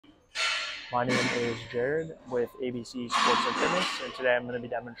My name is Jared with ABC Sports and Fitness, and today I'm going to be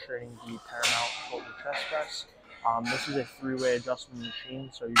demonstrating the Paramount Total Chest Press. This is a three-way adjustment machine,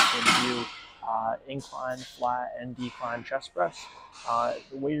 so you can do incline, flat, and decline chest press.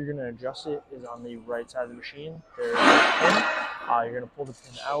 The way you're going to adjust it is on the right side of the machine. There's a pin. You're going to pull the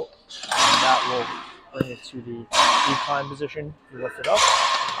pin out, and that will bring it to the decline position. You lift it up,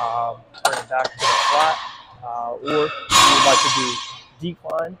 bring it back to the flat, or if you would like to do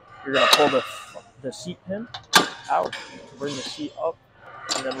decline, you're going to pull the seat pin out, bring the seat up,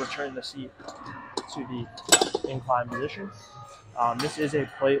 and then return the seat to the incline position. This is a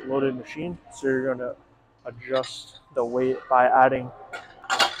plate-loaded machine, so you're going to adjust the weight by adding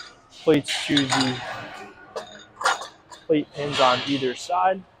plates to the plate pins on either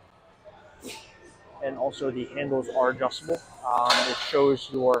side, and also the handles are adjustable. It shows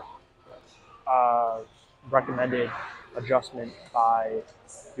your recommended adjustment by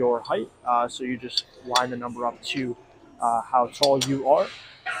your height, so you just line the number up to how tall you are.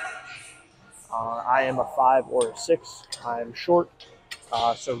 I am a 5 or a 6. I'm short,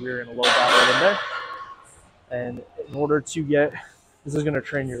 so we're going to load that right in there. And in order to get, this is going to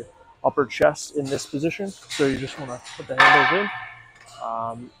train your upper chest in this position, so you just want to put the handles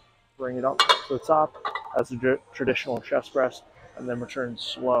in, bring it up to the top as a traditional chest press, and then return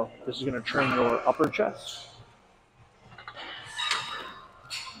slow. This is going to train your upper chest.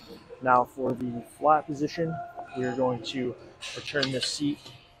 Now for the flat position, we're going to return the seat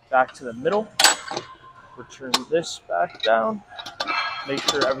back to the middle, return this back down, make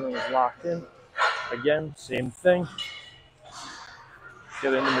sure everything is locked in. Again, same thing.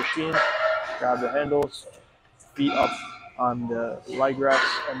 Get in the machine, grab the handles, feet up on the leg rest,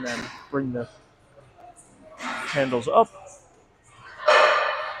 and then bring the handles up.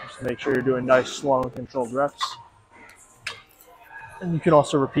 Just make sure you're doing nice, slow, and controlled reps. And you can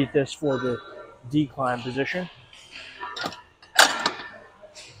also repeat this for the decline position.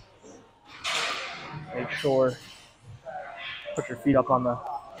 Make sure, put your feet up on the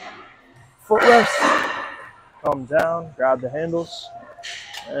footrest, come down, grab the handles,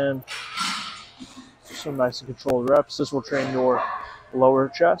 and some nice and controlled reps. This will train your lower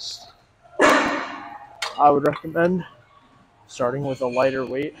chest. I would recommend starting with a lighter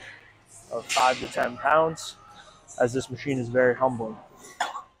weight of 5 to 10 pounds, as this machine is very humbling.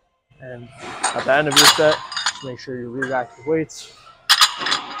 And at the end of your set, just make sure you re-rack your weights.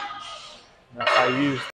 And that's how you use